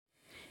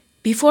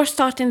Before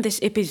starting this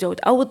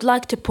episode, I would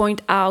like to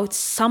point out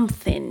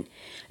something.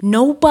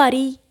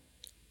 Nobody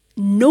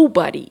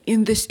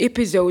in this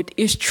episode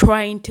is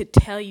trying to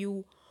tell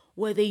you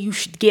whether you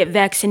should get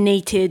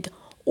vaccinated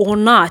or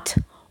not,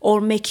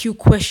 or make you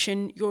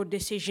question your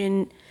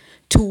decision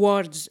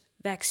towards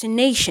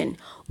vaccination.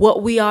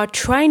 What we are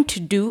trying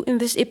to do in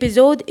this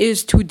episode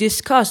is to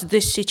discuss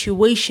this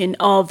situation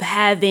of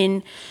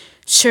having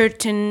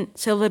certain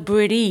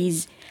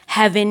celebrities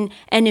having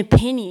an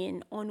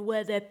opinion on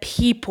whether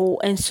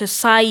people and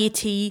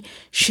society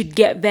should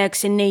get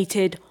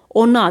vaccinated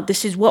or not.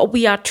 This is what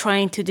we are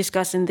trying to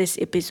discuss in this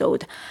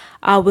episode.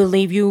 I will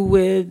leave you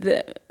with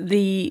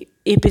the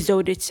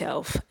episode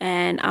itself,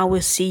 and I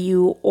will see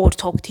you or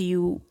talk to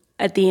you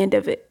at the end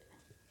of it.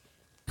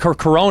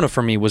 Corona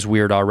for me was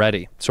weird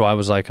already. So I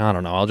was like, I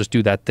don't know, I'll just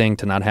do that thing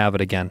to not have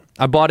it again.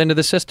 I bought into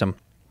the system.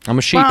 I'm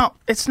a sheep. Well,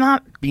 it's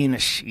not being a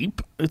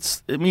sheep.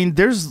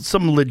 There's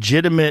some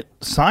legitimate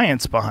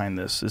science behind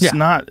this. It's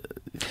not.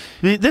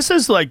 This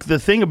is like the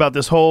thing about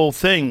this whole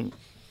thing,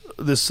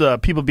 this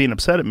people being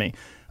upset at me.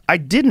 I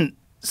didn't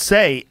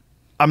say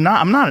I'm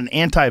not an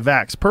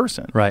anti-vax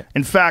person. Right.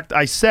 In fact,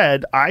 I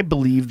said I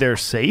believe they're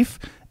safe,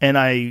 and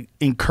I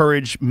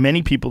encourage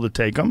many people to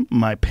take them.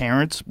 My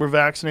parents were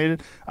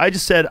vaccinated. I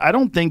just said I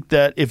don't think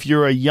that if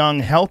you're a young,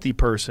 healthy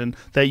person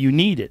that you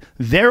need it.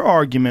 Their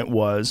argument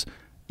was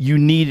you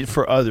need it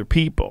for other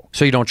people.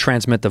 So you don't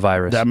transmit the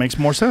virus. That makes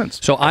more sense.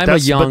 So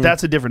but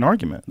that's a different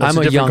argument. That's I'm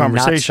a different young,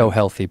 conversation. not so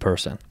healthy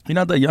person. You're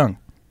not that young.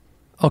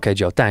 Okay,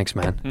 Joe, thanks,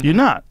 man. You're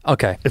not.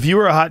 Okay. If you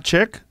were a hot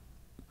chick,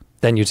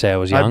 then you'd say I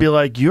was young. I'd be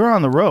like, you're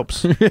on the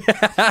ropes.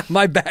 Am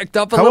I backed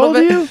up a How little old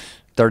bit? Are you?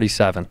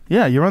 37.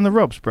 Yeah, you're on the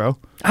ropes, bro.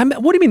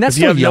 What do you mean? That's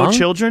if you have young?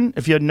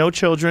 no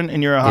children,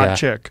 and you're a hot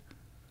chick,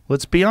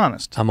 let's be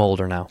honest. I'm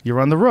older now. You're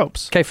on the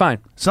ropes. Okay, fine.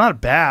 It's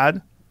not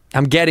bad.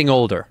 I'm getting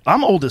older.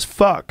 I'm old as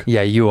fuck.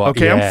 Yeah, you are.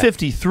 Okay, yeah. I'm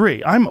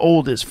 53. I'm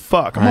old as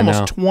fuck. I'm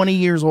almost 20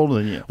 years older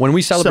than you. When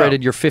we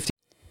celebrated your 50.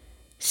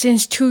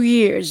 Since 2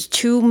 years,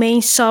 two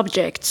main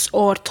subjects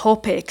or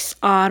topics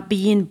are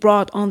being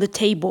brought on the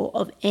table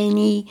of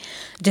any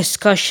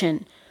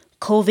discussion: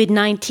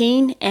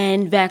 COVID-19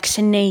 and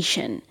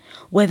vaccination,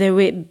 whether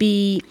it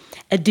be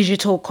a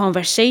digital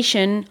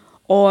conversation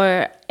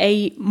or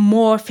a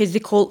more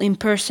physical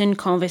in-person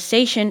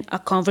conversation, a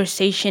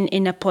conversation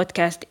in a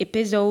podcast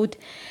episode,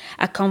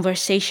 a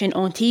conversation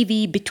on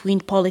TV between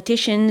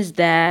politicians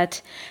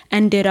that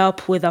ended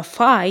up with a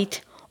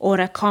fight, or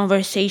a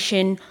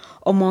conversation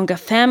among a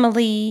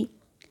family,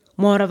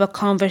 more of a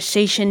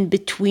conversation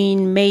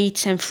between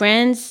mates and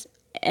friends,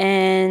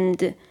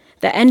 and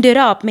that ended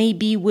up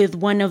maybe with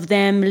one of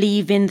them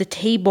leaving the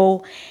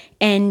table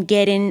and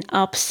getting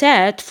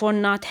upset for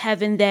not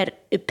having their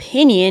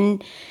opinion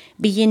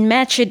being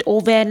matched or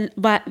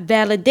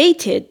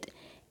validated,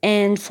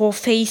 and for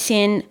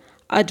facing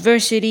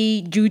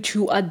adversity due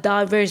to a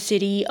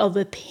diversity of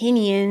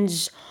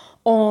opinions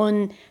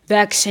on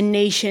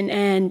vaccination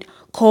and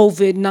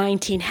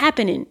COVID-19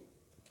 happening.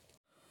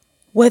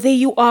 Whether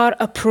you are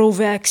a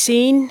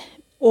pro-vaccine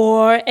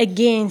or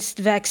against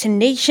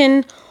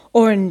vaccination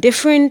or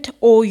indifferent,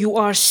 or you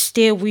are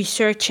still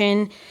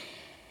researching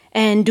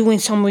and doing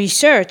some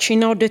research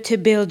in order to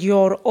build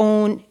your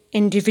own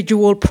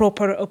individual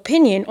proper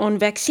opinion on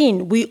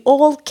vaccine, we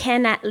all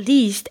can at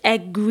least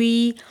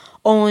agree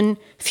on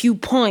few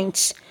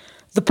points.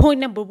 The point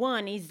number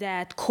one is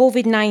that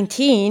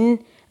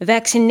COVID-19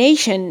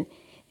 vaccination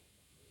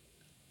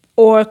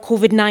or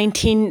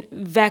COVID-19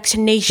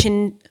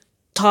 vaccination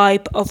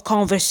type of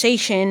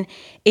conversation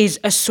is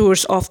a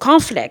source of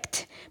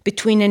conflict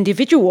between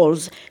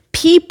individuals.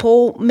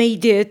 People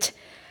made it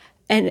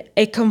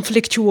a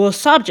conflictual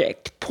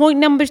subject. Point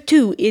number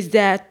two is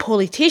that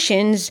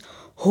politicians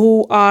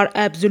who are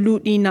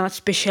absolutely not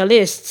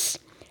specialists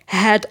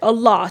had a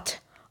lot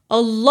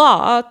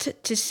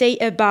to say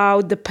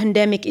about the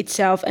pandemic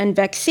itself and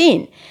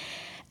vaccine.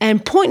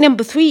 And point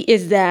number three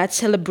is that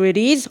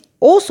celebrities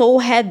also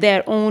had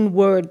their own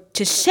word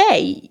to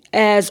say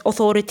as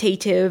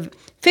authoritative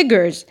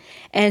figures,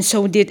 and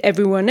so did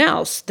everyone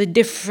else. The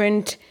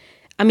difference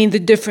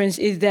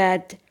is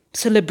that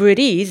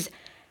celebrities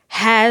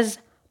has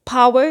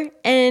power,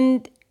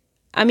 and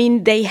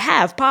they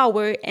have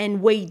power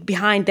and weight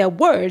behind their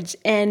words,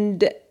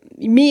 and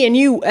me and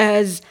you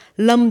as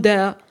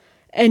lambda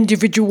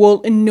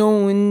individual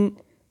unknown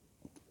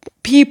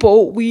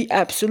people, we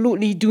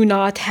absolutely do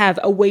not have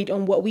a weight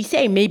on what we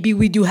say. Maybe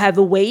we do have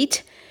a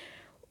weight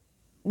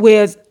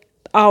with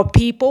our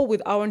people,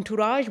 with our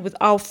entourage, with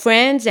our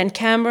friends and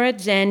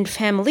comrades and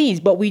families,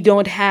 but we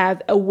don't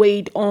have a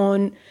weight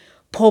on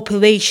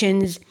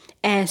populations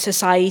and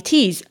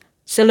societies.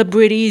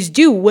 Celebrities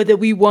do, whether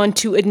we want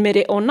to admit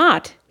it or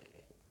not.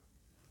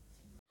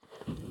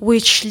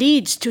 Which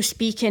leads to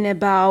speaking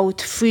about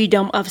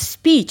freedom of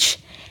speech.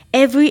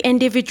 Every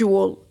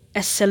individual,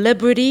 a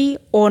celebrity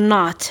or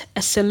not,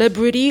 a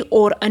celebrity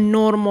or a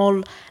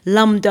normal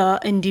lambda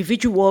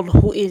individual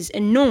who is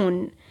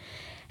unknown,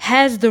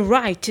 has the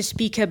right to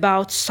speak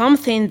about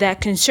something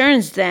that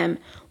concerns them,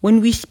 When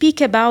we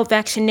speak about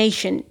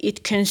vaccination,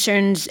 it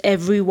concerns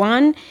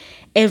everyone.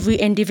 Every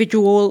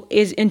individual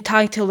is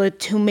entitled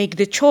to make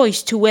the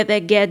choice to whether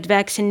get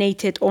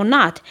vaccinated or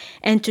not,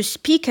 and to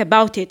speak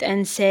about it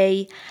and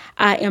say,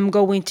 I am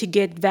going to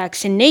get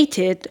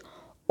vaccinated,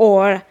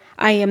 or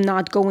I am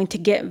not going to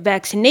get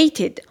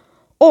vaccinated,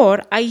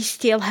 or I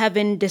still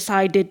haven't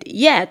decided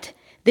yet.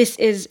 This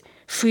is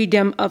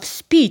freedom of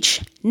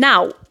speech.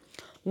 Now,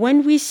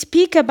 when we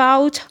speak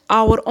about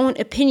our own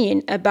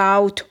opinion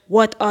about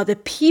what other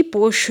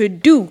people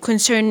should do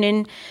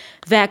concerning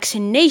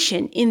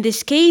vaccination, in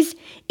this case,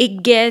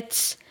 it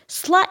gets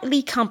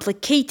slightly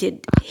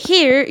complicated.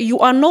 Here, you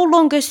are no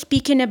longer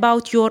speaking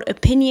about your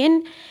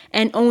opinion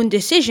and own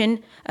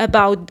decision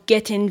about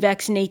getting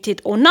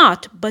vaccinated or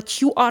not,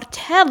 but you are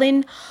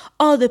telling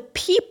other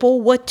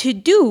people what to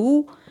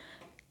do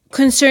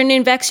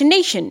concerning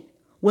vaccination.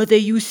 Whether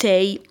you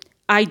say,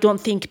 I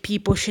don't think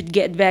people should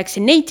get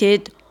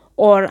vaccinated,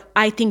 or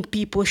I think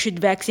people should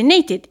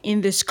vaccinate it.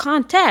 In this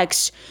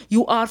context,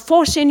 you are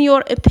forcing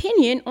your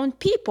opinion on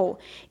people,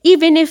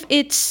 even if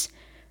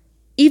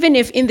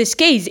in this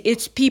case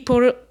it's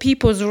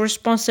people's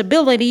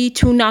responsibility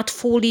to not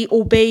fully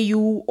obey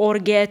you or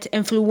get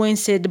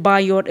influenced by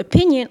your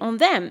opinion on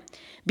them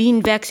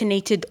being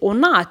vaccinated or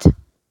not.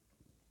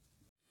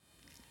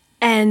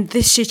 And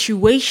this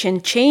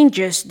situation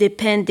changes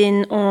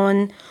depending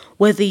on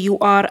whether you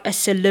are a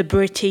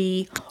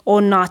celebrity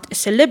or not a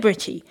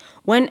celebrity.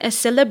 When a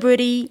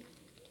celebrity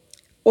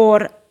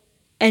or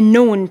a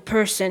known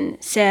person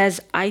says,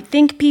 I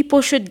think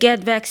people should get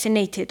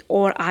vaccinated,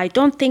 or I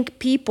don't think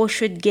people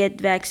should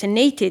get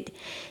vaccinated,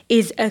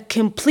 is a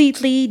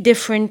completely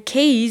different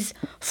case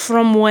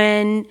from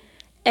when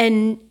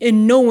a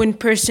known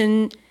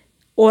person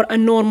or a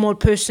normal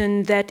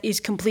person that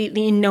is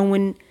completely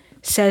unknown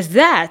says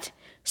that.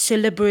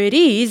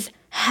 Celebrities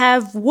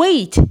have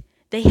weight,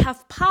 they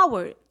have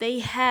power, they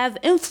have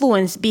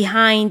influence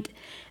behind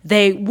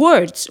their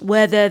words,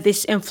 whether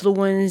this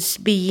influence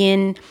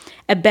being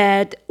a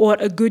bad or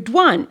a good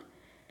one,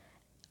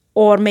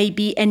 or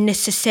maybe a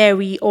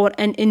necessary or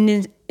an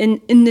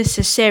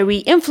unnecessary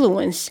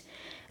influence.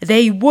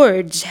 Their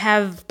words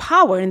have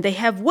power and they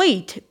have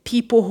weight.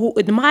 People who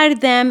admire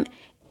them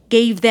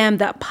gave them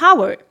that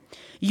power.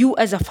 You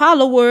as a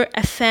follower,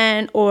 a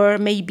fan, or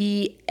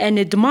maybe an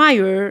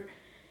admirer,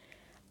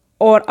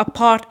 or a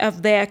part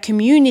of their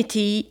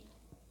community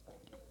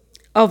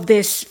of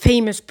this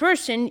famous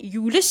person,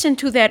 you listen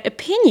to their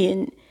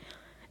opinion.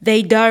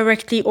 They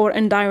directly or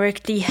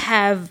indirectly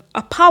have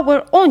a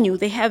power on you.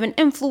 They have an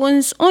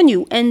influence on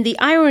you. And the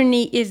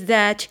irony is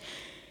that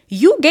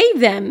you gave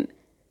them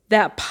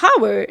that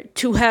power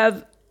to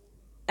have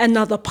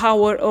another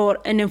power or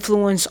an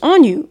influence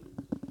on you.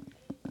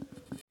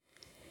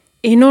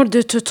 In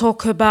order to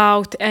talk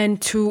about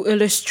and to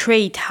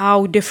illustrate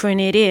how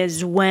different it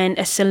is when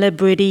a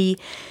celebrity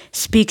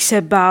speaks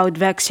about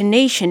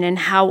vaccination and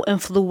how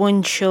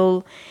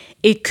influential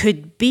it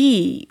could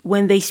be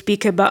when they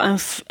speak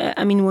about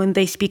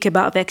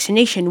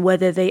vaccination,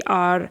 whether they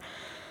are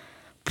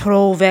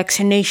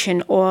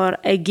pro-vaccination or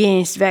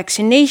against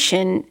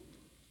vaccination,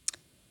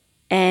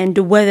 and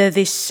whether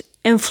this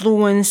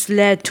influence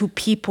led to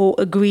people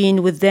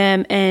agreeing with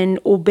them and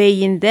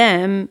obeying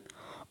them,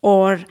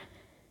 or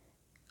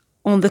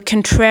on the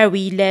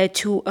contrary, led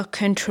to a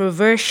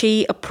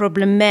controversy, a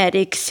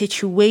problematic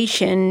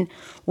situation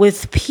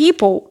with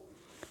people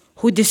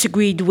who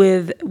disagreed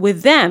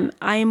with them.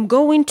 I am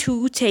going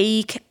to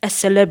take a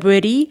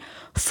celebrity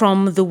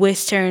from the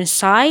Western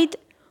side,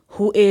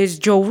 who is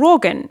Joe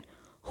Rogan,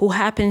 who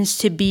happens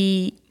to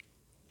be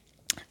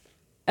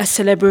a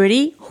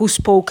celebrity who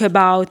spoke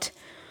about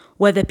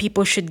whether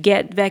people should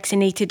get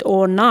vaccinated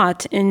or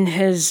not in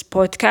his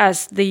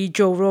podcast, The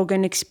Joe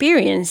Rogan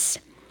Experience.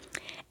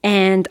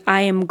 And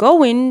I am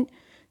going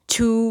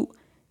to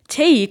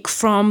take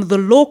from the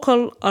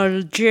local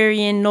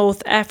Algerian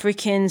North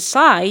African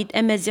side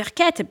Amazir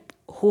Katib,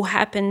 who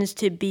happens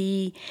to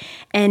be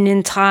an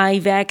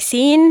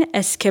anti-vaccine,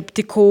 a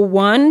skeptical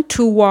one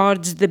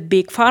towards the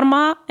big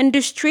pharma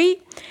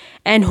industry,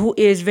 and who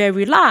is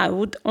very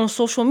loud on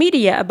social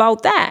media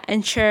about that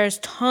and shares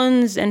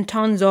tons and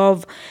tons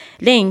of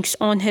links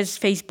on his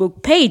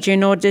Facebook page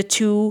in order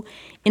to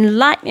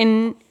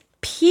enlighten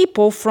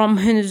people from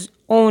his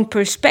own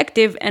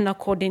perspective and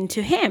according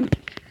to him.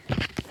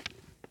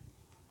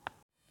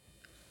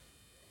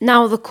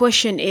 Now the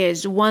question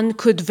is, one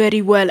could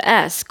very well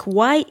ask,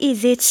 why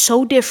is it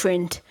so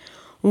different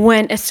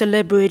when a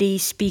celebrity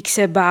speaks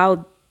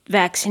about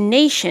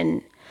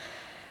vaccination?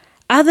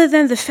 Other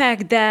than the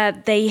fact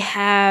that they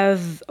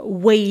have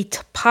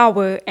weight,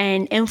 power,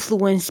 and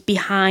influence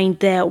behind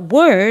their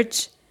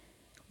words,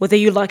 whether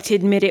you like to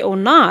admit it or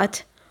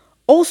not,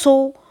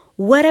 also,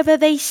 whatever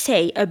they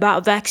say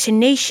about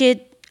vaccination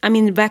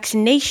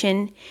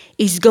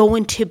is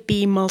going to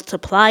be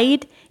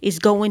multiplied, is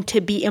going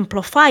to be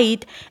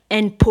amplified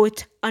and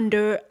put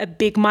under a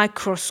big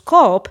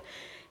microscope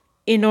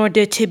in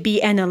order to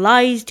be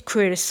analyzed,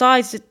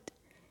 criticized,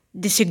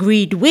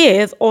 disagreed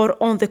with, or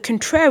on the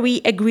contrary,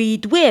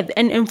 agreed with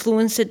and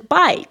influenced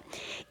by.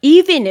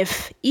 even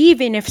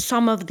if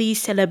some of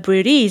these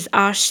celebrities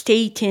are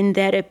stating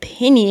their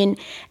opinion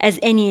as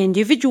any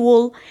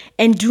individual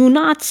and do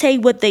not say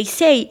what they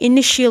say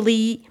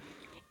initially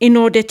in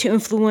order to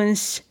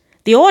influence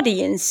the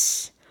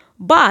audience.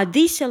 But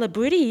these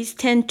celebrities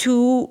tend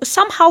to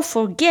somehow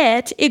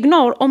forget,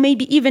 ignore, or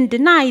maybe even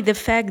deny the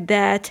fact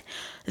that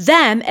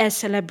them as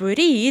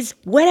celebrities,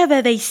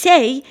 whatever they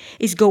say,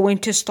 is going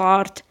to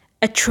start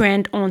a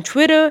trend on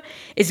Twitter,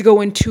 is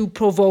going to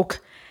provoke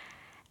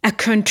a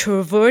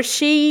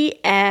controversy,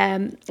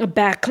 a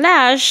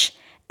backlash,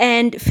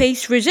 and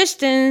face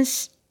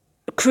resistance,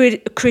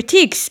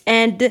 critiques,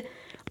 and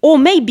or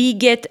maybe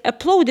get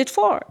applauded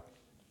for.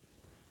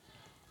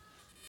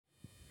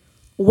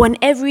 When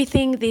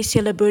everything these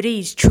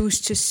celebrities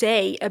choose to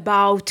say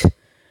about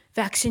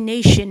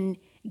vaccination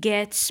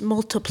gets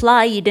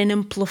multiplied and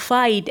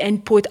amplified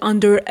and put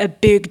under a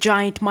big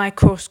giant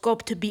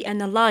microscope to be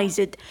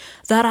analyzed,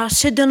 there are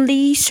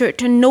suddenly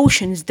certain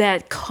notions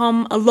that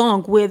come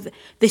along with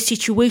the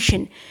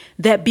situation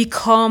that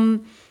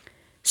become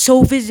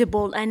so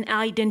visible and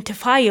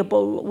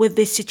identifiable with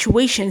this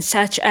situation,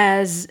 such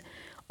as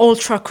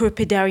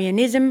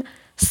ultra-crepidarianism,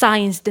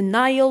 science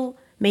denial,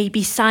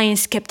 maybe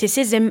science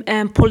skepticism,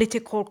 and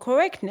political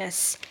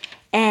correctness.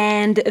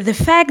 And the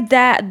fact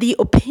that the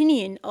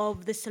opinion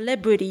of the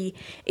celebrity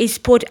is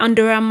put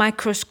under a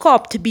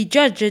microscope to be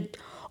judged,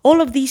 all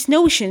of these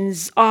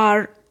notions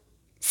are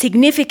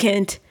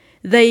significant.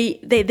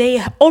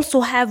 They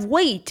also have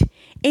weight.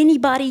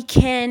 Anybody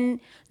can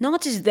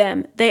notice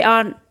them. They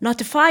are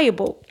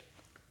notifiable.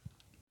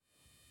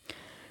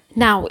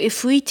 Now,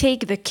 if we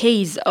take the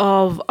case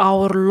of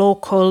our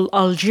local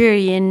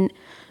Algerian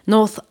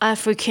North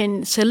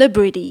African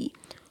celebrity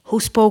who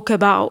spoke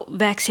about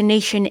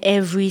vaccination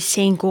every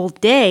single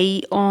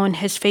day on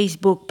his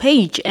Facebook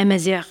page,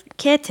 Amazer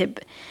Katib.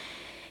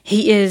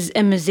 He is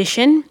a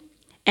musician,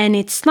 and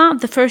it's not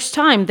the first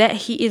time that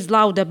he is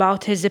loud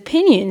about his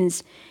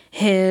opinions.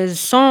 His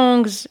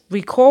songs,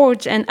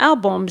 records, and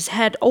albums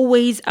had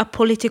always a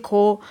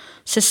political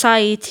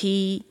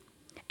society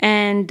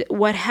and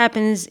what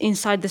happens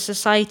inside the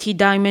society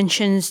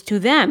dimensions to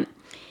them.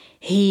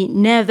 He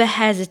never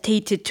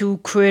hesitated to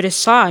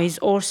criticize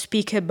or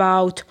speak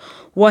about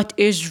what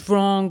is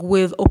wrong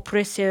with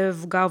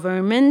oppressive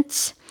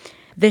governments.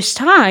 This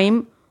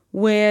time,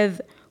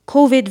 with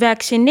COVID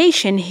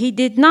vaccination, he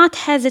did not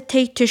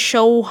hesitate to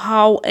show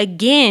how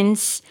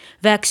against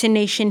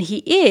vaccination he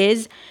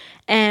is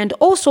and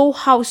also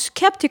how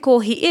skeptical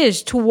he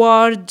is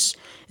towards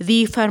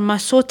the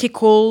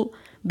pharmaceutical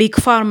big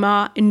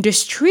pharma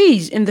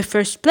industries in the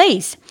first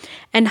place,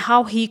 and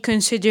how he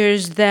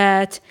considers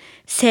that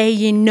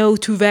saying no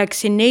to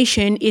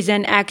vaccination is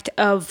an act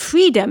of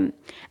freedom,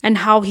 and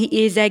how he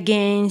is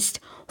against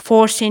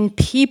forcing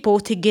people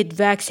to get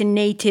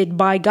vaccinated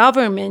by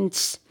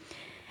governments,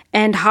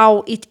 and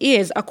how it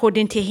is,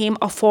 according to him,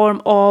 a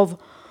form of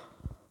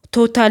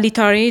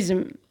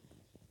totalitarianism.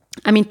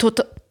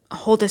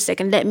 Hold a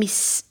second. Let me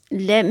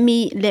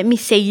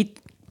say it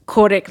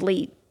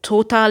correctly.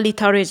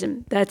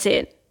 Totalitarianism. That's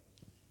it.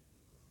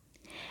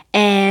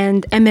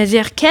 And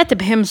Amazer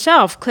Katib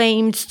himself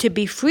claims to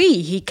be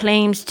free. He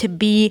claims to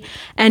be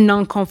a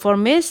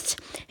nonconformist.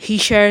 He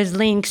shares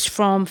links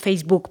from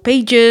Facebook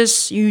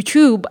pages,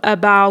 YouTube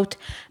about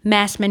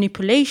mass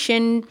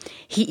manipulation.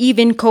 He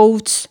even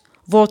quotes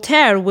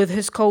Voltaire with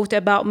his quote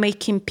about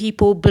making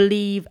people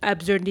believe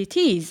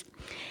absurdities.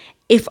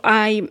 If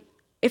I'm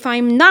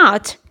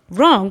not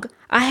wrong,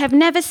 I have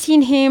never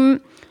seen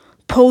him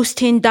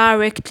posting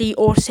directly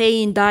or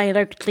saying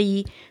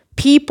directly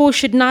people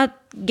should not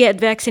get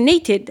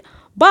vaccinated,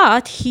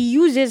 but he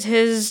uses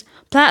his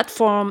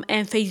platform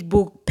and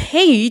Facebook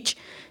page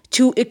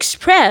to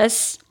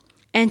express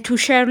and to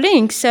share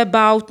links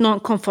about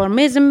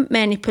nonconformism,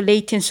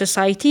 manipulating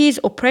societies,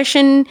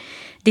 oppression,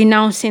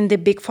 denouncing the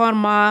big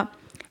pharma,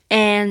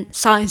 and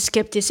science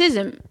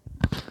skepticism.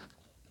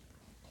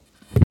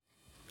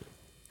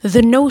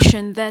 The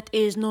notion that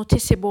is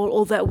noticeable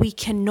or that we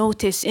can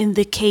notice in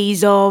the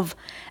case of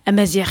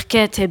Amazer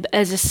Katib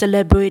as a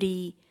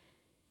celebrity,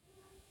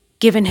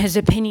 given his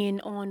opinion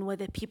on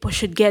whether people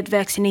should get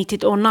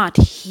vaccinated or not,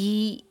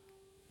 he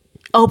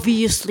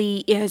obviously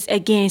is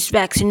against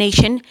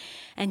vaccination,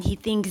 and he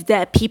thinks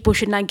that people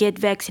should not get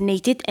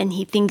vaccinated, and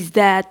he thinks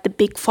that the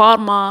big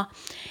pharma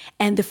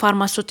and the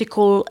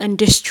pharmaceutical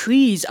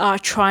industries are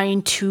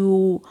trying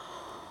to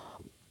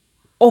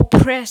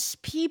oppress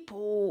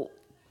people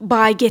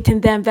by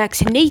getting them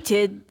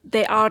vaccinated.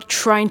 They are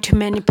trying to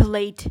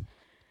manipulate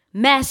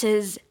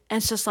masses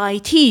and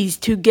societies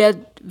to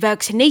get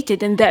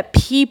vaccinated, and that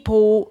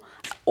people,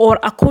 or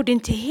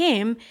according to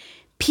him,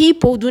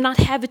 people do not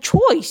have a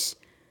choice.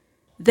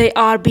 They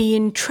are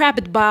being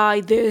trapped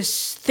by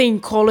this thing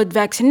called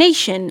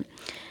vaccination.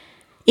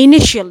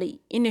 Initially,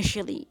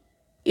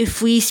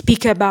 if we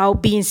speak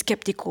about being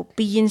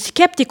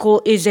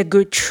skeptical is a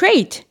good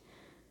trait.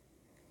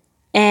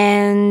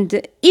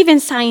 And even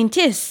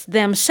scientists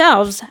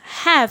themselves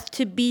have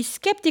to be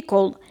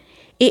skeptical.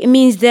 It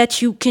means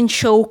that you can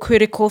show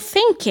critical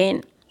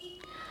thinking.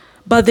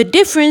 But the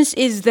difference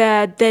is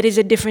that there is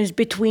a difference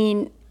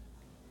between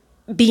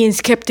being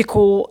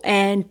skeptical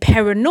and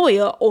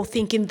paranoia, or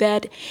thinking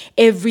that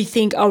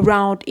everything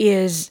around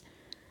is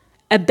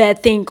a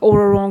bad thing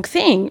or a wrong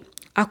thing.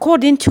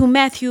 According to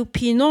Matthew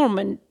P.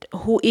 Norman,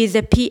 who is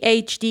a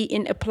PhD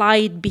in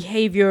applied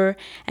behavior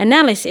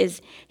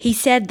analysis, he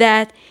said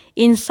that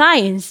in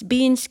science,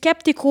 being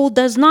skeptical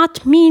does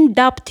not mean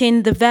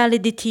doubting the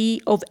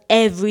validity of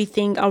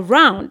everything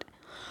around,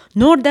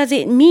 nor does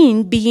it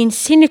mean being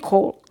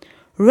cynical.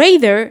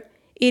 Rather,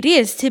 it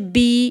is to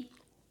be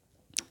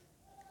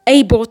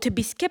able to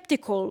be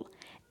skeptical,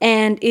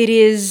 and it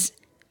is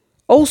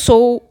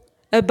also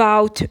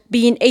about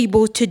being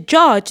able to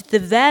judge the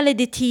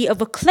validity of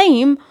a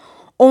claim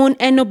on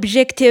an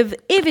objective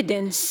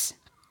evidence.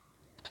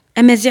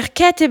 A Mazir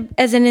Katib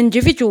as an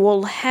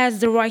individual has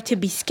the right to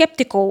be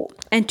skeptical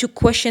and to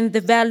question the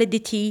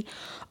validity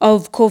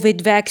of COVID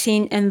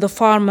vaccine and the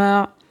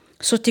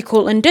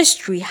pharmaceutical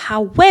industry.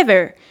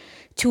 However,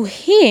 to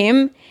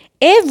him,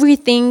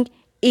 everything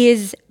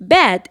is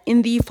bad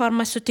in the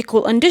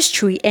pharmaceutical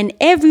industry, and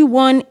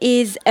everyone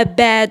is a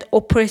bad,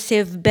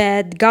 oppressive,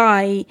 bad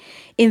guy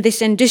in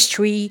this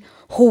industry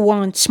who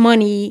wants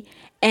money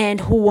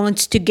and who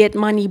wants to get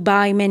money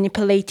by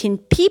manipulating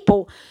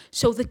people.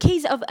 So the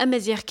case of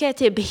Amazir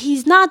Katib,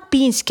 he's not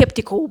being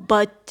skeptical,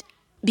 but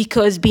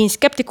because being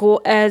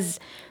skeptical,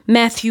 as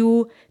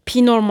Matthew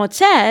P. Normand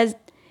says,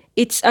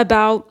 it's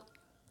about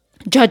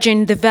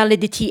judging the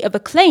validity of a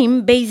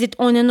claim based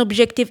on an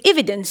objective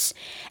evidence.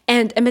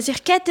 And Amazir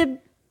Katib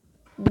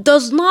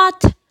does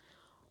not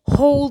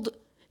hold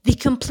the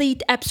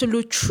complete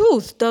absolute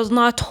truth, does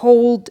not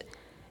hold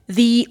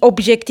the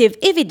objective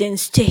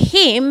evidence. To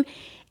him,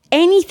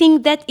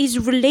 anything that is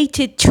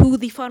related to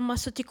the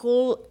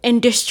pharmaceutical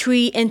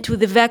industry and to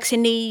the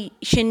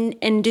vaccination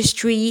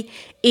industry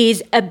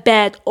is a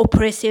bad,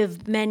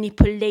 oppressive,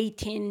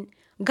 manipulating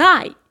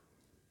guy.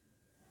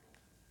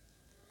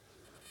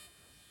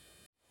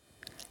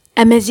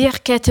 Amazir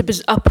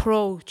Katib's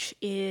approach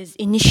is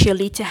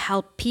initially to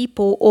help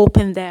people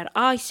open their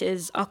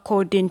eyes,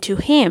 according to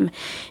him,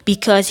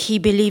 because he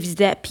believes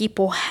that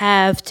people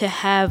have to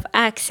have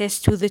access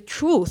to the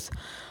truth.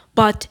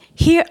 But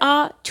here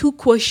are two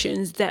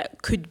questions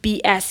that could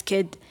be asked.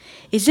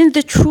 Isn't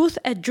the truth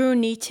a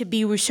journey to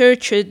be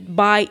researched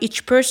by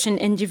each person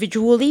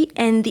individually?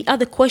 And the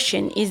other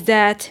question is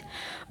that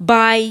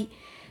by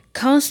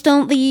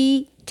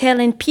constantly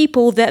telling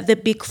people that the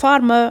big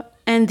pharma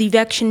and the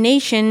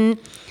vaccination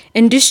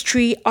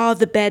industry are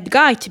the bad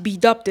guy to be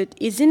adopted,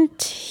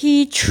 isn't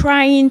he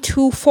trying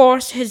to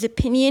force his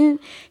opinion,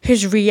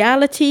 his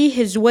reality,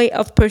 his way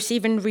of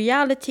perceiving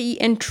reality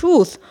and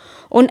truth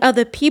on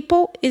other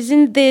people?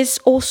 Isn't this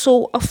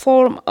also a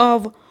form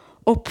of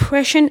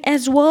oppression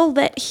as well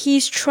that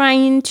he's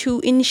trying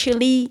to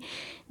initially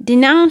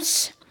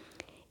denounce?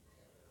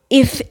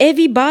 If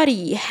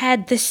everybody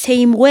had the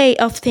same way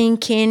of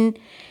thinking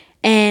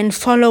and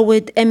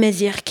followed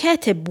Amazir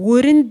Katib,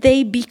 wouldn't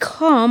they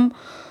become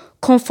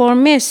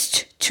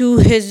conformist to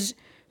his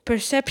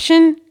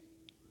perception?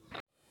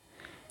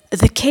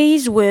 The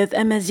case with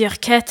Amazir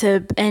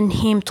Katib and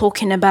him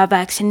talking about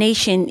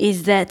vaccination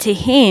is that to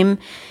him,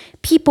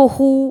 people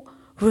who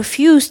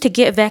refuse to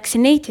get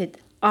vaccinated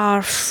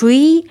are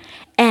free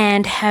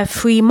and have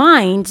free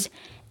minds,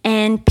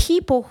 and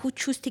people who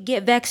choose to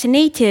get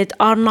vaccinated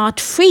are not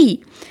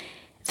free.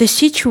 The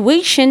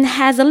situation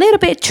has a little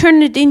bit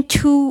turned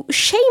into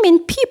shaming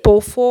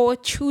people for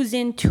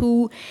choosing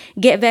to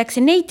get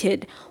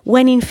vaccinated,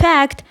 when in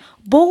fact,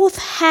 both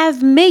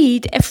have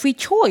made a free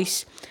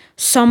choice.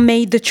 Some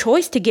made the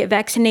choice to get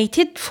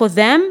vaccinated for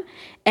them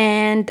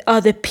and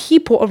other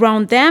people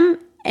around them,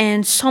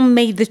 and some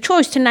made the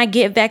choice to not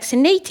get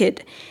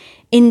vaccinated.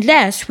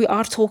 Unless we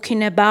are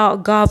talking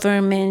about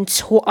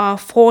governments who are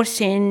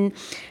forcing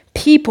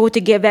people to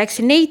get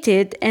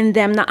vaccinated and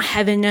them not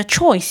having a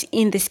choice.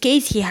 In this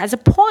case, he has a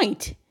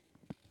point.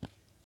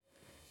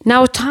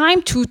 Now,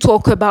 time to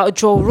talk about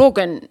Joe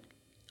Rogan,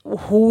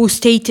 who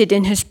stated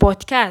in his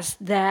podcast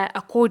that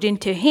according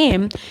to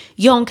him,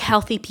 young,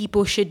 healthy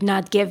people should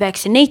not get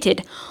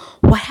vaccinated.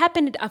 What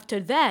happened after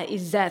that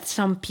is that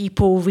some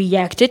people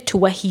reacted to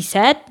what he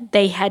said.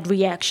 They had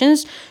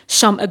reactions.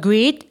 Some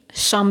agreed,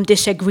 some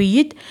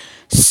disagreed.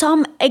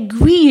 Some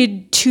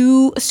agreed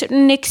to a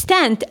certain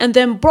extent and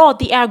then brought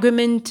the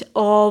argument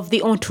of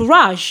the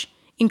entourage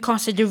in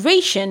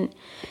consideration.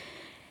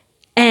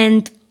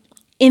 And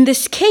in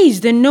this case,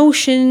 the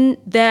notion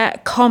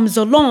that comes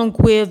along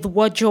with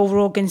what Joe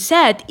Rogan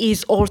said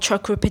is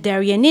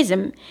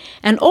ultra-crepidarianism.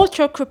 And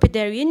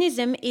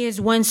ultra-crepidarianism is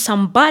when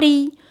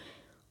somebody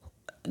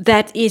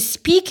that is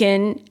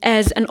speaking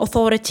as an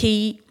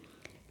authority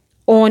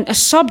on a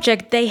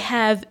subject they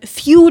have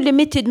few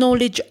limited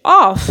knowledge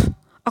of.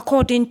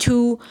 According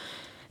to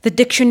the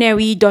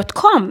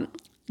dictionary.com,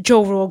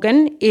 Joe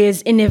Rogan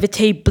is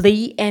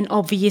inevitably and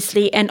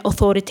obviously an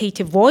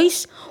authoritative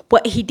voice.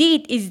 What he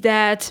did is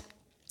that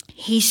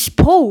he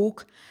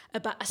spoke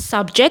about a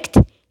subject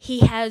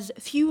he has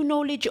few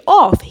knowledge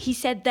of. He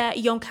said that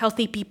young,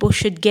 healthy people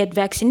should get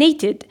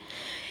vaccinated.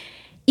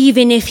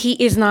 even if he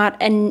is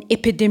not an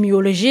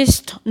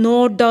epidemiologist,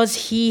 nor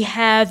does he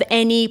have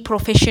any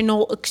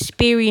professional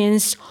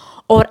experience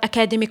or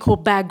academical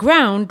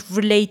background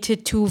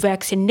related to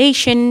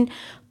vaccination,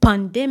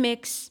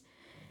 pandemics,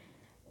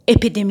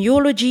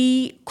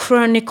 epidemiology,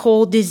 chronic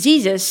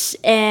diseases,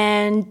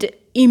 and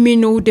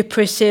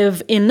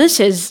immunodepressive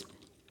illnesses.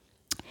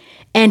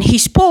 And he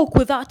spoke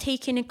without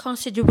taking in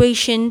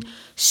consideration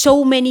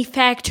so many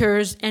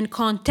factors and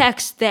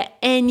contexts that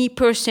any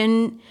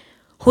person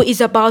who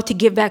is about to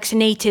get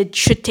vaccinated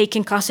should take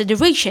in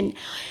consideration.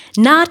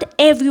 Not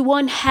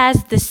everyone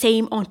has the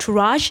same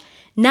entourage.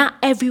 Not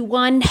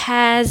everyone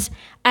has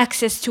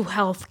access to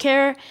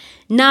healthcare.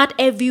 Not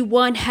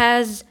everyone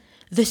has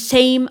the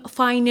same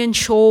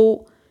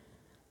financial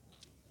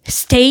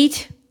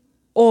state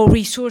or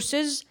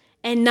resources.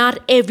 And not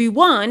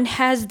everyone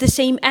has the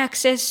same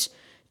access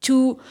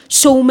to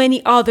so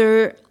many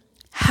other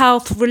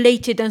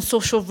health-related and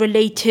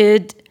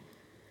social-related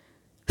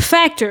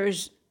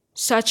factors,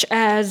 such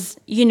as,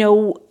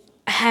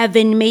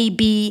 having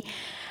maybe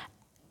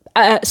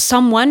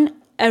someone,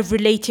 a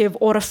relative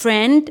or a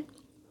friend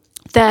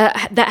that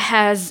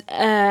has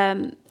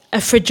a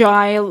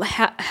fragile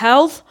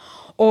health,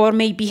 or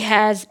maybe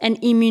has an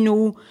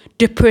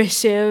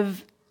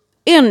immunodepressive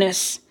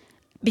illness,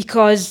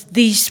 because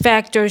these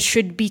factors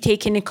should be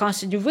taken in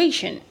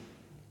consideration.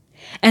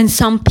 And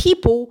some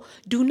people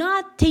do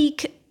not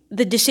take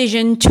the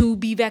decision to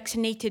be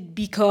vaccinated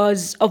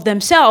because of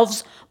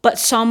themselves, but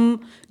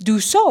some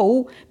do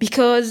so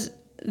because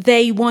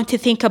they want to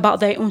think about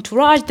their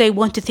entourage, they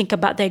want to think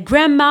about their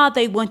grandma,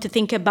 they want to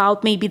think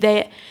about maybe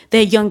their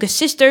younger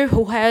sister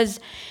who has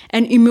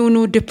an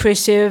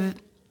immunodepressive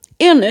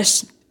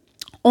illness.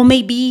 Or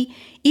maybe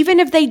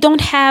even if they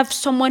don't have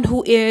someone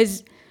who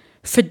is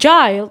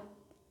fragile,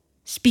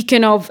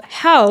 speaking of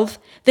health,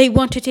 they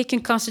want to take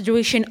in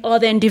consideration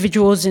other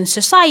individuals in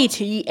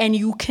society, and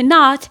you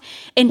cannot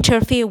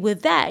interfere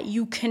with that.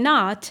 You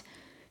cannot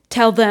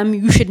tell them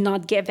you should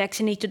not get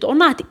vaccinated or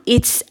not.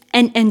 It's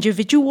an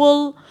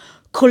individual,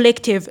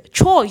 collective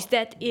choice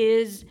that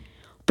is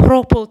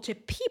proper to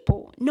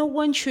people. No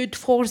one should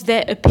force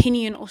their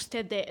opinion or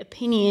state their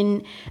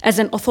opinion as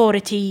an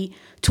authority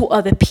to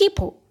other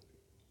people.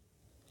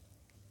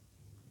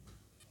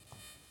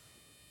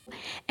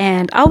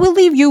 And I will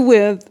leave you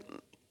with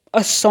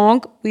a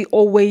song. We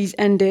always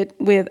end it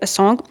with a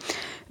song.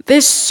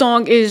 This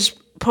song is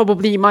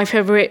probably my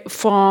favorite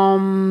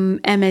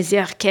from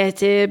Amazir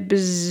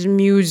Katib's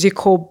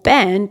musical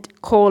band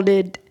called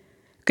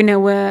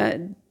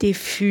Gnawa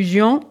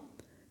Diffusion,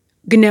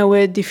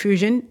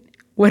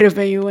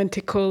 whatever you want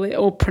to call it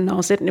or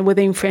pronounce it,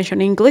 whether in French or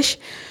English.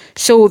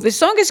 So the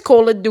song is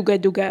called Duga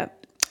Duga.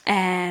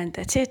 And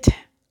that's it.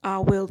 I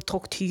will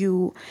talk to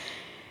you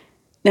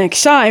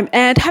next time,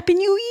 and Happy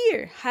New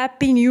Year!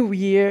 Happy New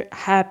Year!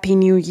 Happy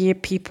New Year,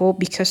 people,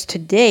 because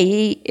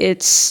today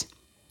it's...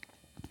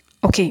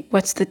 Okay,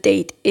 what's the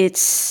date?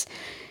 It's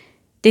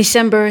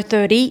December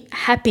 30.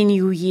 Happy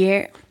New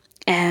Year,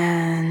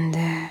 and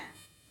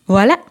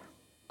voila!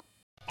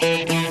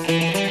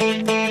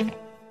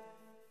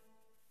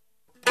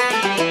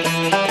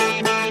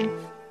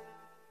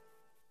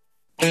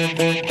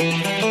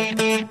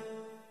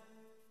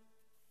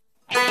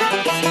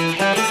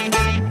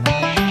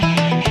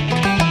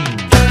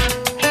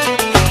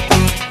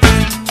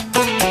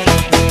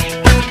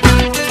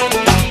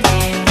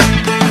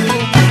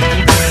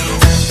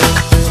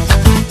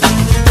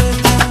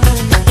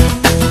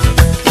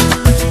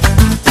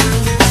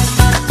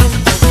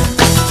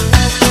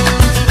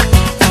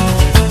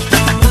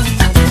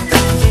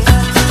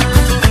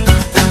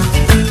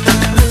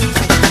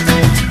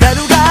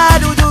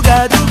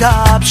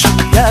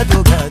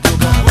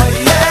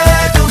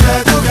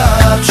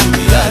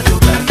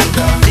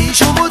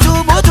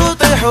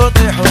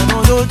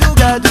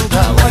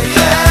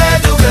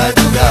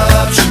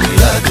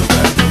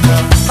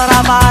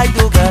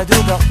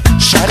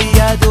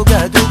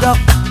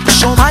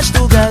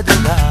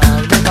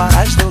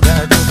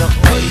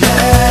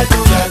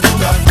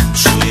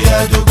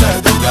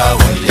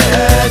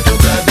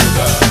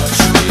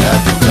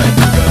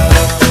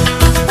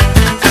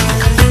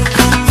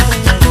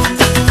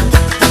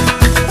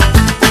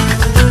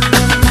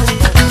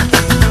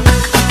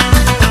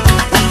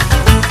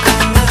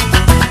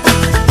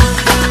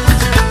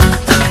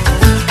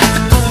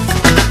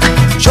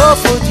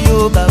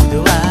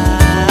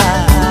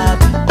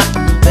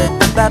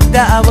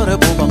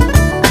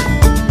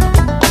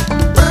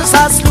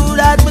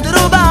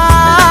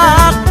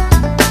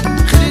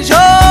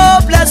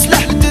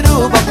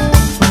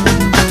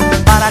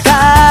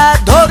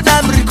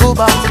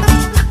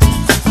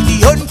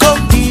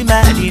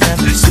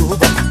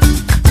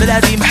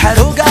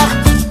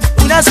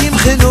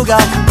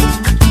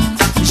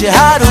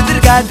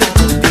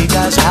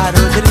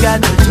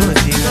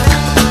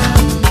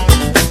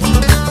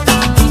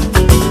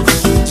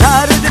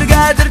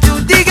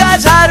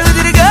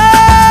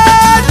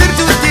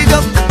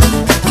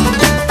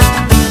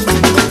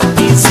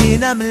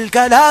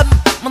 الكلام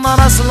من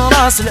راس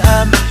لراس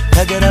الام،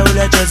 لا قرا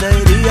ولا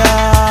جزائريه.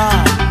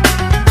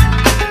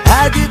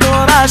 عادي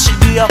دورة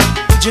شدية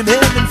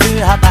جميل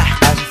فيها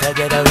طحطة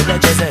انت دولة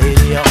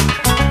جزائرية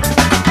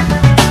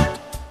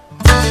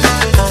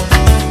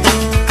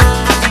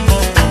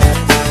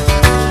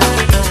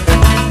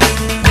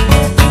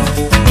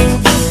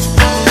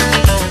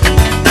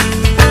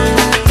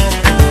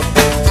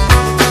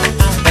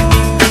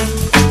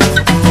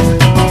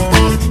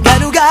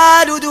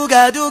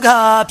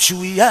دوقا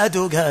بشوية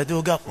دوقا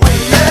دوقا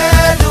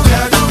ويا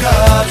دوقا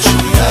دوقا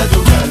بشوية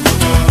دوقا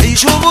دوقا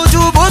عيشوا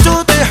موتوا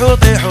بوتوا طيحوا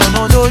طيحوا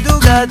نوضوا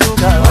دوقا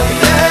دوقا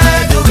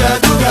ويا دوقا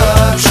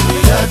دوقا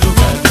بشوية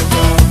دوقا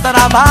دوقا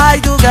ضرب هاي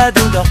دوقا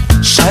دوقا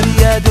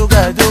الشهرية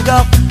دوقا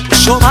دوقا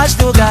والشوماج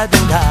دوقا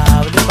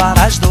دوقا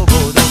والبراج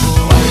دوقو دوقو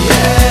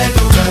ويا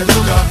دوقا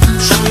دوقا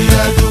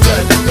بشوية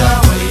دوقا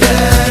دوقا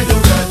ويا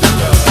دوقا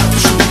دوقا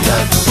بشوية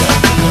دوقا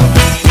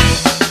دوقا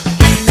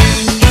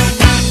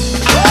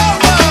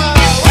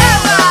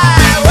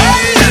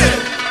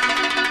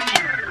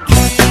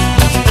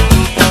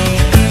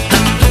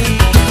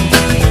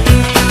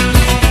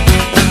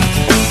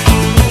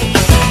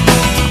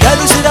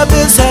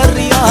بسر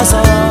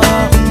رياضة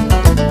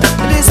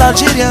ليس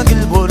الجيريان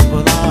قلبوا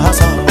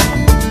البلاصة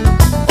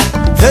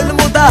في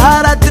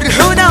المظاهرات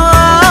الرحونة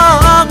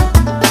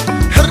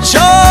حرشو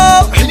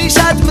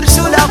حنيشات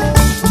مرسولة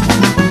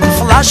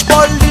فلاش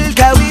بول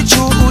للكاويتش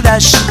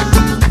ولاش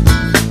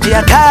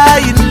يا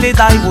كاين اللي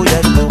ضايبو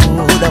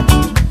يرمولة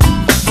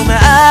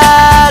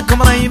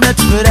ومعاكم راي ما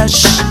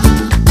تفرش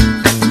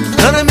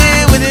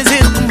نرمي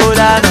ونزيد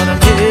قنبلة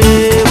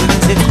نرمي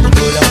ونزيد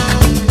قنبلة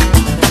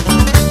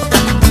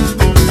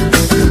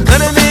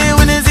نرمي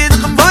ونزيد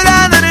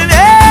قنبلة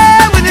نرمي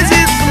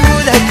ونزيد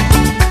قنبلة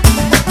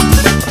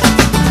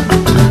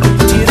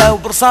تيراو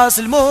برصاص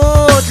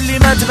الموت اللي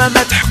مات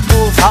ما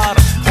تحبو فار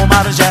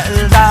وما رجع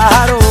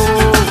لدارو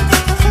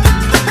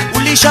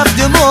واللي شاف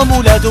دموم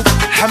ولادو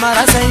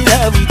حمارة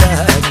سايلة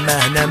وداد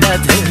ما هنا ما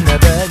تهنا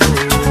بالو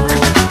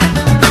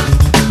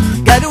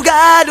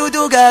قالوا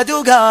دوقا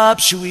دوقا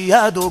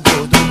بشوية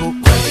دوقو دوقو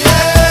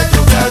ويا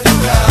دوقا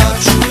دوقا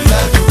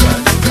بشوية دوقا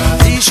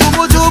دوقا عيشوا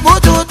موتوا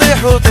بوتوا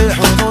طيحوا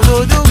طيحوا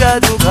نوضوا دوقا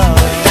دوقا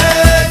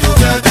ويا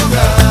دوقا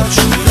دوقا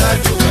بشوية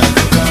دوقا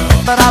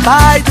دوقا ضرب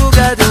هاي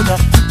دوقا دوقا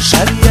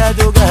الشهرية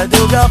دوقا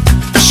دوقا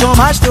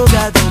الشوماج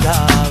دوقا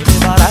دوقا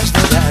والبراج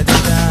دوقا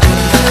دوقا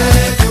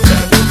ويا دوقا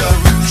دوقا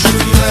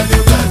بشوية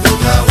دوقا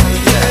دوقا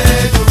ويا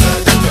دوقا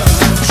دوقا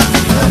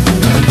بشوية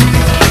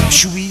دوقا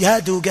شوية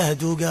دوقا دوقا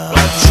دوقا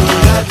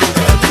بشوية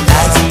دوقا دوقا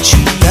عزيز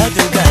شوية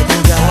دوقا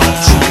دوقا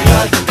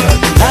بشوية دوقا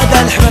دوقا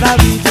هذا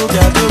الحمراوي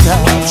دوقا دوقا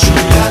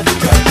بشوية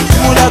دوقا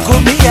دوقا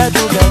مولاكم هي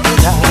دوقا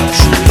دوقا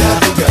بشوية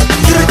دوقا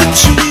دوقا يردد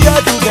شوية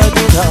دوقا